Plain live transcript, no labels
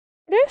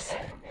this,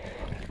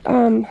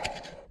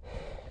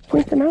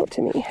 point them out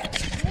to me.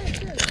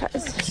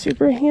 That's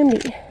super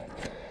handy.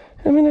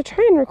 I'm gonna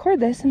try and record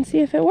this and see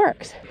if it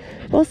works.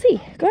 We'll see.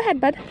 Go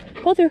ahead, bud.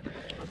 Pull through.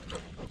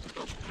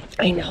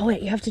 I know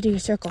it. You have to do your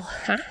circle,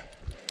 huh?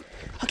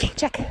 Okay,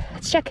 check.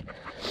 Let's check.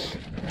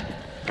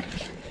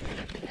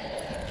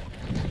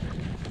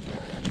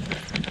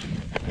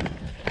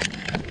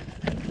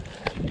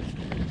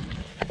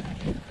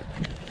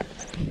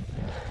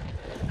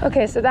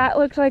 Okay, so that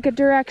looked like a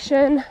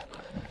direction.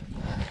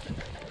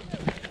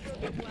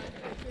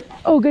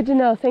 Oh, good to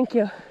know. Thank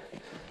you.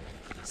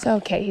 So,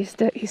 okay,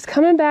 he's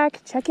coming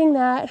back, checking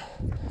that,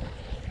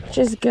 which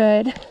is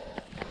good.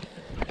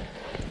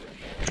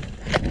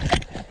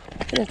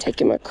 Gonna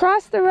take him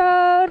across the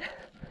road.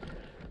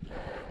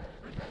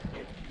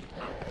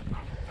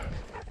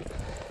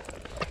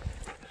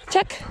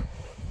 Check.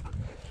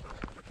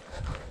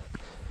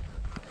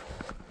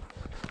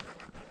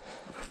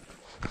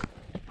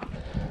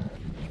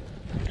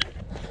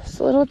 Just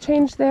a little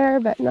change there,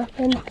 but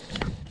nothing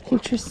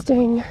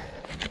interesting.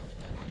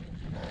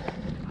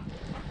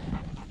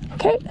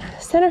 Okay,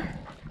 center.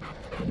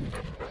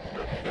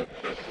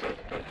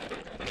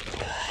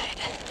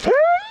 Good.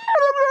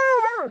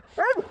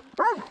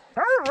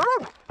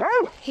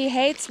 He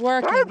hates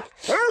working.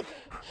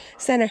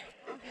 Center.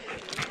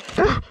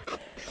 Where's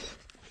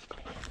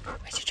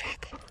your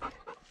track?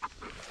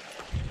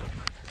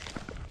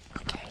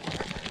 Okay.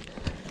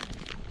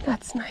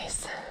 That's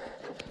nice.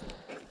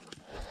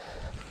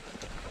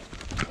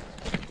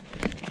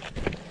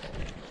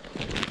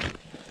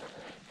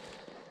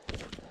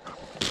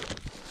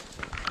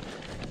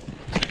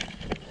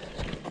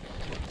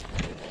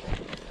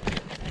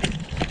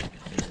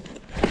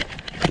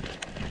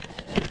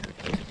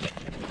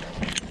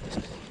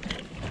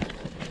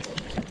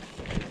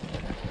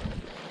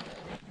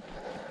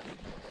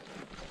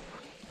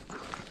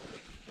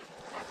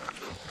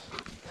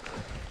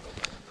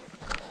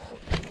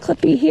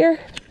 Clippy here.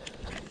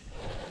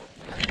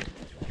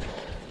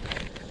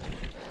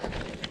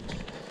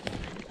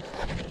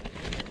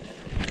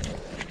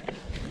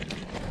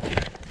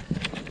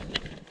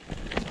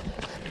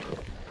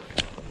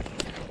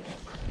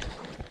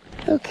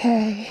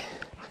 Okay.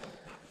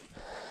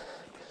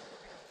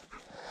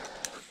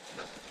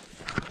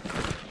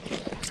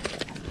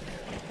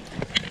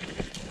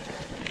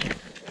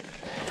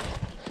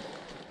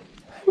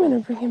 I'm gonna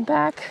bring him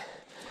back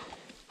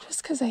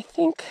just because I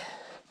think.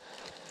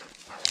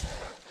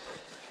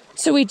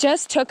 So we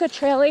just took a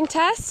trailing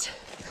test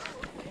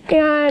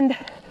and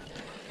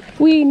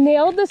we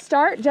nailed the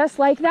start just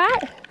like that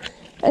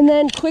and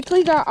then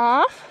quickly got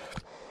off.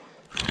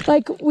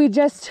 Like I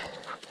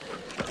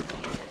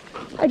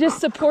just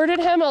supported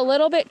him a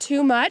little bit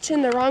too much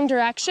in the wrong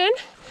direction.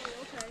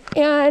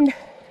 And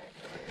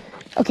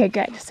okay,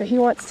 good. So he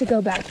wants to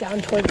go back down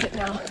towards it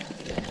now.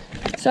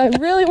 So I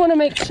really want to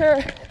make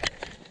sure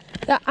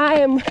that I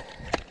am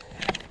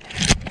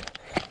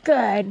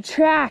good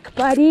track,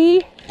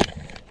 buddy.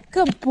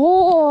 Good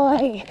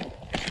boy.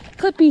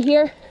 Clippy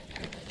here.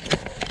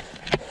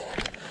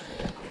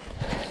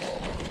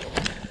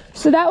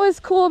 So that was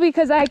cool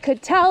because I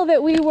could tell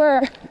that we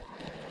were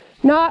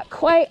not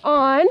quite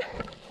on.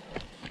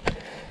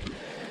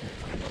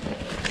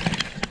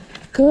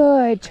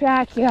 Good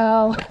track,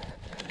 yo.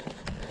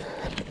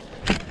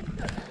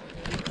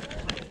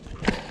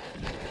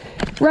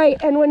 Right,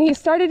 and when he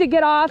started to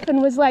get off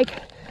and was like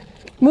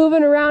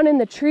moving around in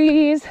the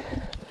trees.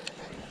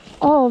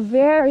 Oh,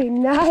 very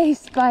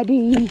nice,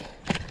 buddy.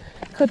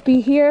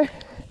 Clippy here.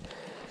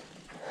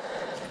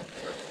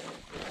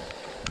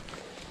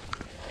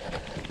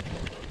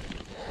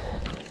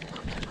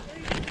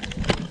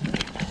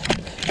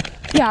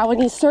 Yeah,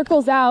 when he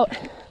circles out.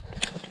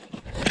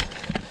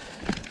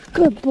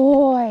 Good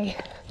boy.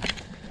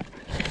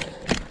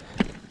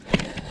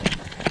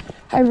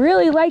 I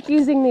really like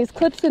using these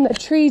clips in the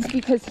trees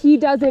because he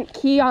doesn't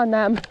key on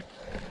them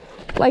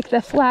like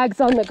the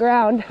flags on the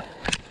ground.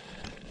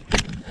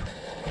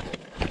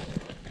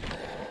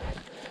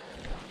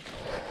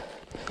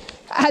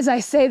 As I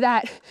say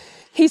that,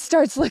 he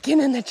starts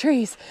looking in the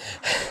trees.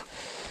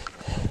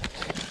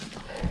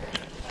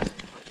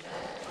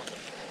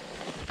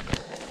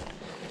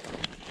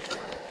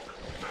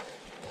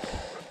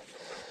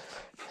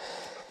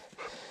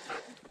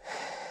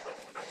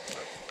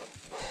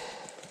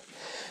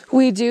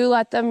 We do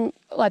let them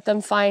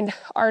find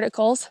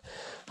articles.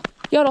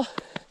 Yodel,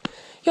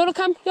 Yodel,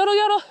 come, Yodel,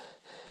 Yodel.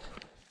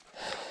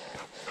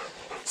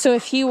 So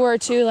if he were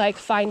to like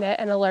find it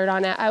and alert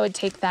on it, I would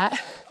take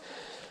that.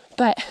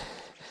 But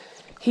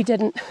he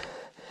didn't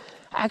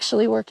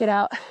actually work it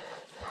out.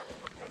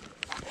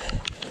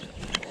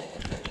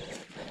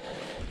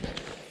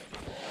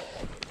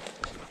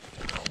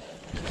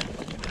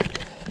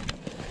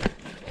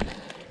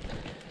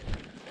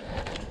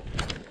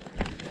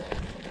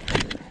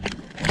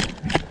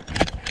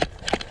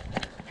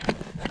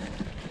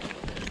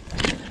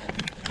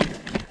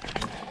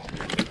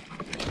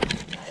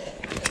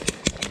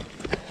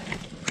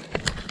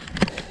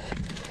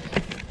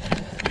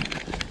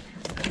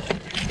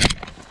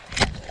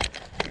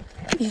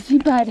 Easy,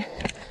 bud.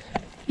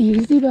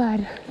 Easy,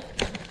 bud.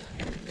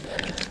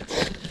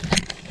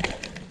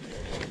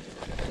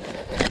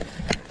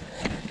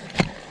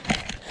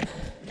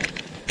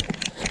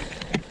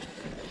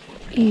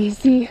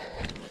 Easy.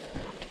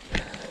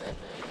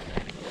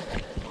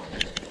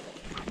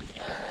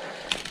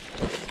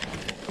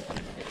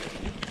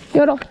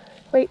 Yodel,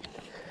 wait,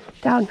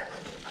 down.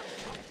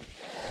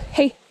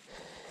 Hey,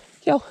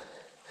 yo,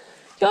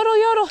 Yodel,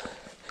 Yodel,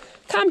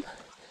 come.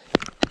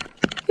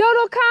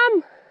 Yodel,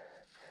 come.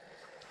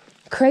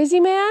 Crazy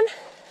man.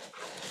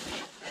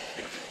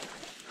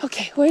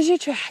 Okay, where's your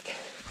track?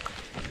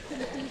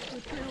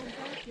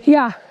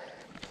 Yeah.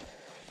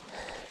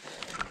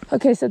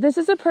 Okay, so this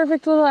is a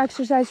perfect little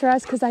exercise for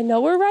us because I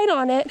know we're right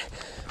on it,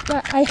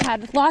 but I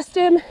had lost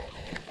him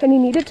and he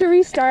needed to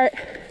restart.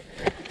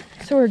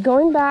 So we're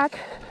going back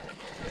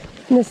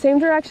in the same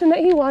direction that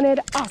he wanted.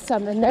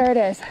 Awesome, and there it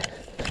is.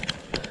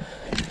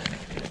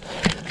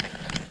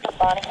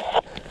 Bonnie.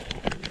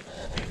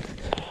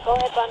 Go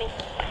ahead, Bonnie.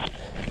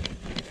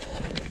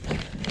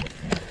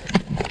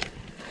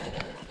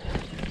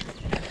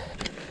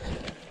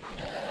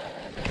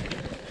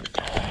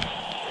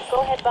 Go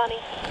ahead, Bonnie.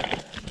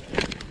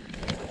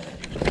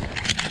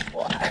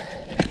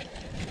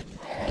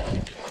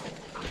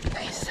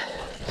 Nice.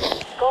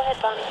 Go ahead,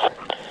 Bonnie.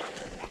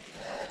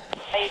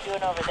 How you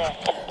doing over there?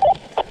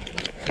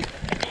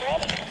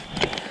 Ready?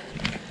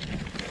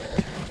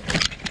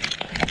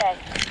 Okay.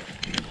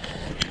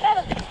 That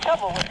is some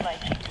trouble with my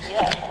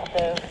GPS,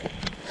 so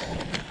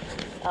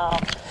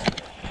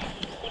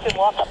you can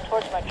walk up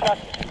towards my truck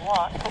if you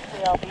want.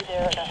 Hopefully I'll be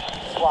there in a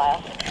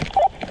while.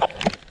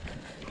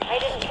 I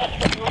didn't catch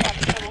what you were talking.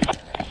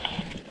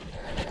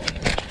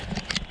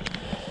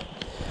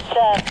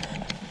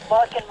 It's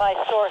marking my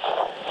source.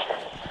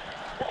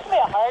 This is going to be a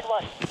hard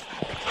one.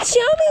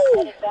 Show me.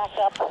 Headed back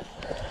up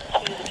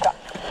to the truck.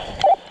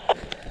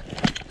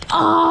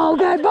 Oh,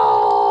 good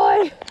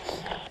boy.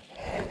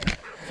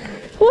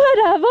 What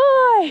a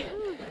boy.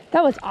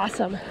 That was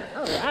awesome.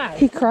 All right.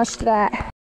 He crushed that.